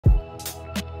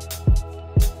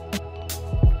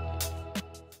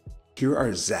Here are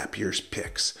Zapier's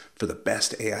picks for the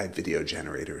best AI video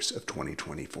generators of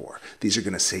 2024. These are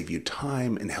going to save you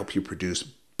time and help you produce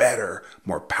better,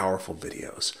 more powerful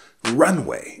videos.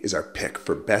 Runway is our pick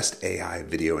for best AI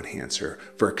video enhancer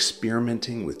for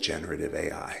experimenting with generative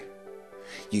AI.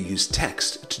 You use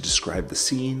text to describe the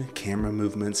scene, camera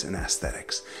movements, and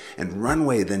aesthetics, and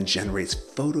Runway then generates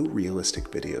photorealistic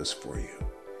videos for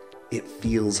you. It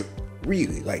feels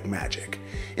really like magic,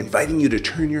 inviting you to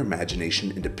turn your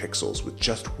imagination into pixels with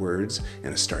just words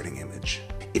and a starting image.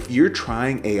 If you're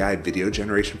trying AI video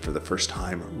generation for the first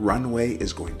time, Runway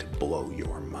is going to blow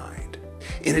your mind.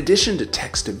 In addition to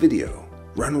text to video,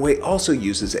 Runway also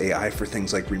uses AI for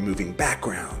things like removing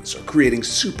backgrounds or creating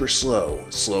super slow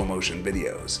motion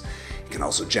videos. It can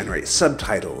also generate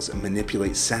subtitles and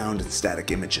manipulate sound and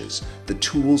static images. The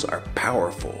tools are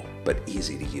powerful but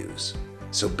easy to use.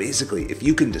 So basically, if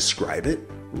you can describe it,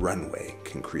 Runway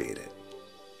can create it.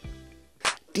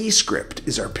 Descript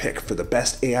is our pick for the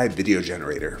best AI video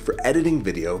generator for editing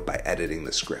video by editing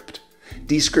the script.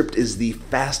 Descript is the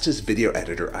fastest video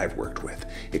editor I've worked with.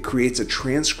 It creates a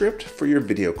transcript for your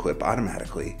video clip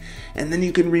automatically, and then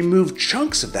you can remove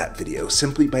chunks of that video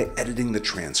simply by editing the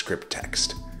transcript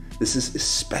text. This is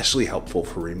especially helpful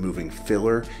for removing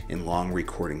filler in long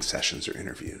recording sessions or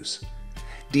interviews.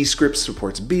 Descript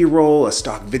supports B-roll, a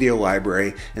stock video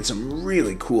library, and some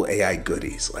really cool AI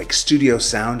goodies like studio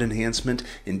sound enhancement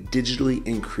and digitally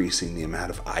increasing the amount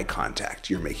of eye contact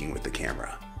you're making with the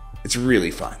camera. It's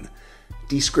really fun.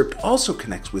 Descript also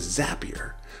connects with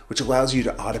Zapier, which allows you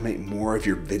to automate more of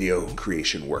your video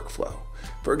creation workflow.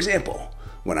 For example,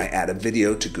 when I add a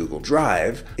video to Google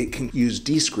Drive, it can use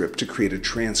Descript to create a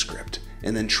transcript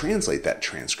and then translate that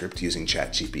transcript using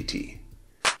ChatGPT.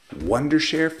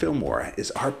 Wondershare Filmora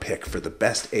is our pick for the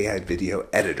best AI video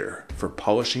editor for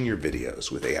polishing your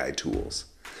videos with AI tools.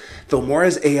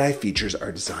 Filmora's AI features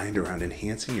are designed around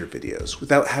enhancing your videos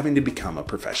without having to become a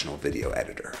professional video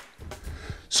editor.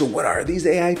 So what are these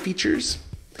AI features?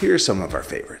 Here are some of our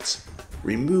favorites.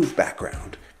 Remove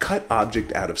background, cut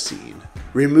object out of scene,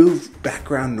 remove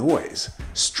background noise,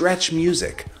 stretch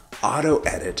music, auto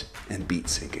edit, and beat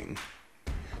syncing.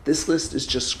 This list is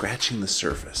just scratching the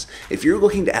surface. If you're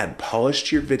looking to add polish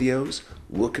to your videos,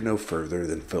 look no further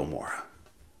than Filmora.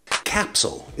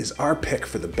 Capsule is our pick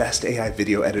for the best AI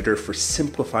video editor for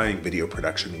simplifying video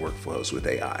production workflows with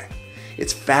AI.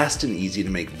 It's fast and easy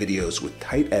to make videos with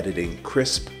tight editing,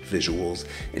 crisp visuals,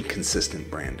 and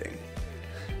consistent branding.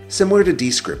 Similar to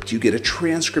Descript, you get a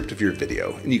transcript of your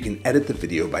video, and you can edit the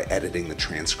video by editing the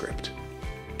transcript.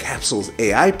 Capsule's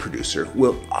AI producer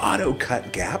will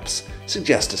auto-cut gaps,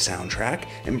 suggest a soundtrack,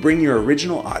 and bring your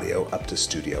original audio up to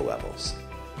studio levels.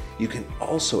 You can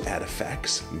also add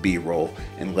effects, B-roll,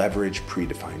 and leverage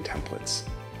predefined templates.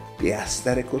 The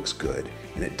aesthetic looks good,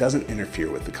 and it doesn't interfere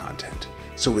with the content.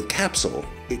 So with Capsule,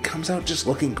 it comes out just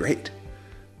looking great.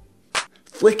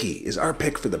 Flicky is our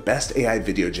pick for the best AI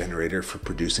video generator for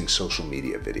producing social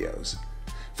media videos.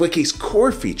 Flicky's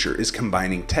core feature is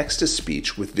combining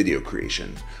text-to-speech with video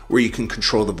creation, where you can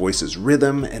control the voice's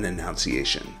rhythm and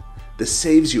enunciation. This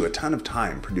saves you a ton of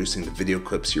time producing the video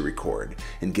clips you record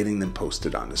and getting them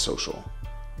posted onto social.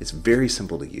 It's very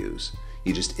simple to use.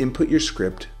 You just input your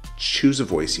script, choose a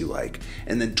voice you like,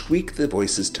 and then tweak the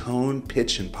voice's tone,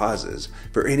 pitch, and pauses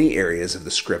for any areas of the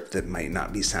script that might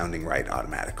not be sounding right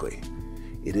automatically.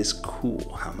 It is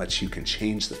cool how much you can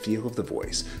change the feel of the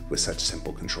voice with such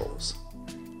simple controls.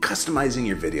 Customizing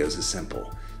your videos is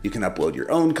simple. You can upload your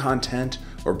own content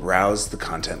or browse the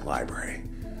content library.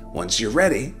 Once you're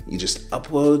ready, you just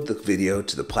upload the video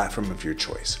to the platform of your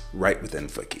choice, right within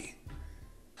Flicky.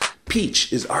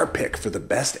 Peach is our pick for the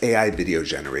best AI video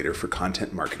generator for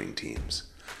content marketing teams.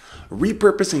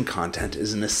 Repurposing content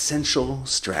is an essential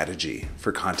strategy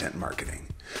for content marketing.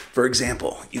 For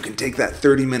example, you can take that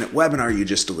 30-minute webinar you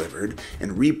just delivered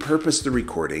and repurpose the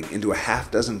recording into a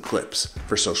half-dozen clips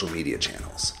for social media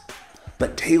channels.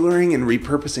 But tailoring and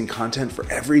repurposing content for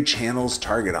every channel's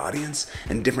target audience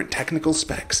and different technical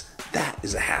specs, that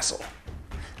is a hassle.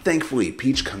 Thankfully,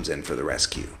 Peach comes in for the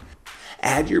rescue.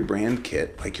 Add your brand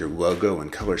kit like your logo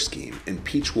and color scheme, and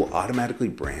Peach will automatically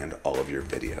brand all of your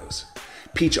videos.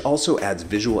 Peach also adds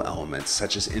visual elements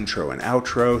such as intro and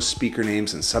outro, speaker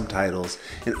names and subtitles,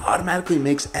 and automatically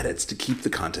makes edits to keep the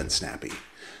content snappy.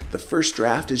 The first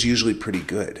draft is usually pretty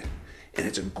good, and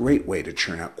it's a great way to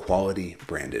churn out quality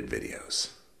branded videos.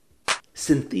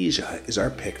 Synthesia is our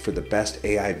pick for the best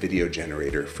AI video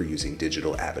generator for using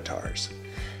digital avatars.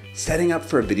 Setting up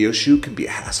for a video shoot can be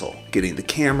a hassle, getting the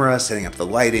camera, setting up the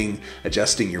lighting,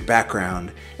 adjusting your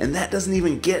background, and that doesn't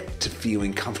even get to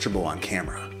feeling comfortable on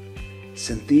camera.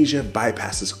 Synthesia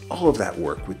bypasses all of that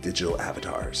work with digital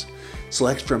avatars.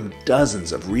 Select from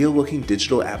dozens of real-looking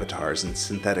digital avatars and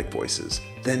synthetic voices,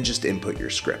 then just input your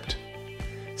script.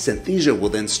 Synthesia will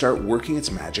then start working its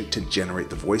magic to generate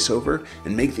the voiceover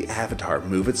and make the avatar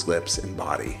move its lips and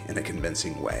body in a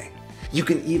convincing way. You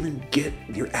can even get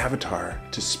your avatar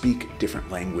to speak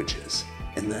different languages,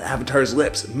 and the avatar's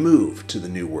lips move to the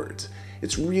new words.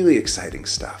 It's really exciting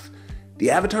stuff.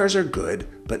 The avatars are good,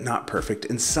 but not perfect,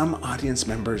 and some audience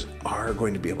members are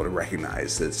going to be able to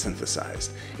recognize that it's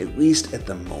synthesized, at least at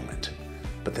the moment.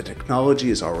 But the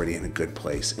technology is already in a good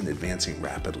place and advancing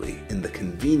rapidly, and the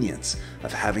convenience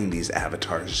of having these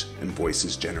avatars and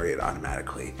voices generated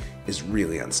automatically is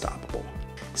really unstoppable.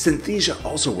 Synthesia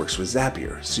also works with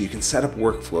Zapier, so you can set up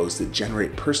workflows that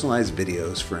generate personalized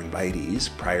videos for invitees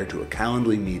prior to a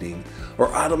Calendly meeting, or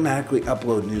automatically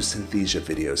upload new Synthesia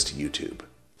videos to YouTube.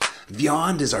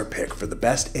 Vyond is our pick for the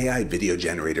best AI video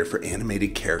generator for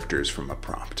animated characters from a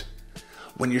prompt.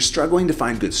 When you're struggling to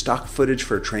find good stock footage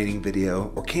for a training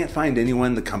video, or can't find anyone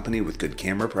in the company with good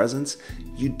camera presence,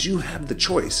 you do have the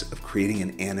choice of creating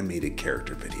an animated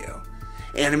character video.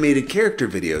 Animated character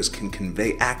videos can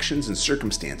convey actions and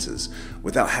circumstances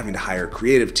without having to hire a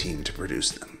creative team to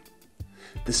produce them.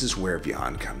 This is where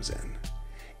Vyond comes in.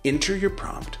 Enter your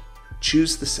prompt,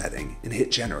 choose the setting, and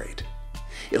hit generate.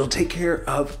 It'll take care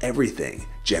of everything,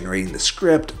 generating the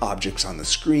script, objects on the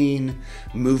screen,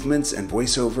 movements, and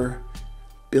voiceover.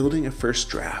 Building a first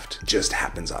draft just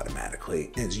happens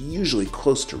automatically and is usually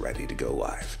close to ready to go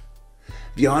live.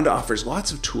 Vyond offers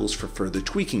lots of tools for further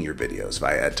tweaking your videos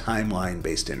via a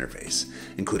timeline-based interface,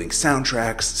 including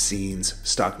soundtracks, scenes,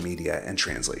 stock media, and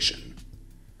translation.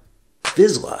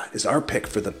 Vizla is our pick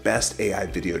for the best AI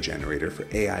video generator for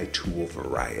AI tool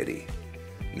variety.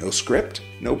 No script?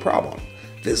 No problem.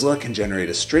 Vizla can generate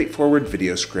a straightforward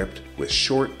video script with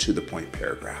short, to-the-point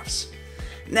paragraphs.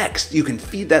 Next, you can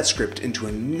feed that script into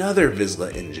another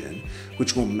Vizla engine,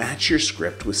 which will match your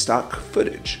script with stock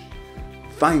footage.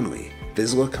 Finally,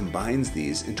 Vizla combines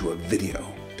these into a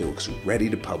video that looks ready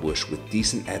to publish with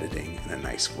decent editing and a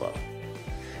nice flow.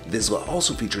 Vizla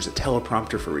also features a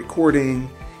teleprompter for recording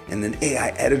and an AI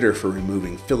editor for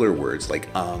removing filler words like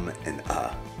and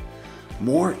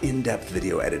More in-depth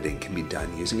video editing can be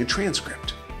done using a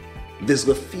transcript.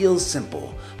 Vizla feels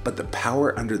simple, but the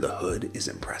power under the hood is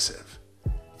impressive.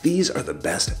 These are the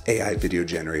best AI video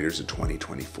generators of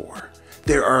 2024.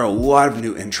 There are a lot of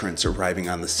new entrants arriving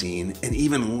on the scene, and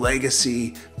even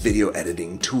legacy video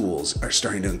editing tools are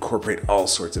starting to incorporate all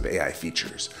sorts of AI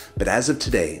features. But as of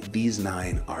today, these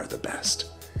 9 are the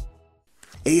best.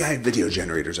 AI video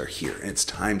generators are here, and it's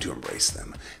time to embrace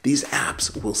them. These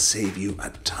apps will save you a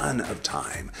ton of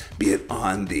time, be it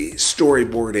on the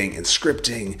storyboarding and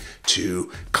scripting,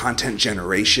 to content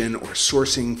generation or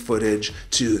sourcing footage,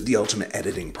 to the ultimate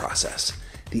editing process.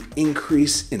 The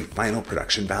increase in final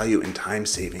production value and time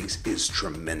savings is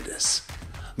tremendous.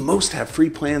 Most have free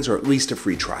plans or at least a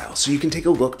free trial, so you can take a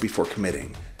look before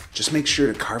committing. Just make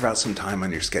sure to carve out some time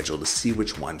on your schedule to see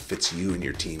which one fits you and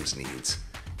your team's needs.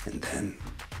 And then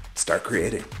start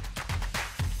creating.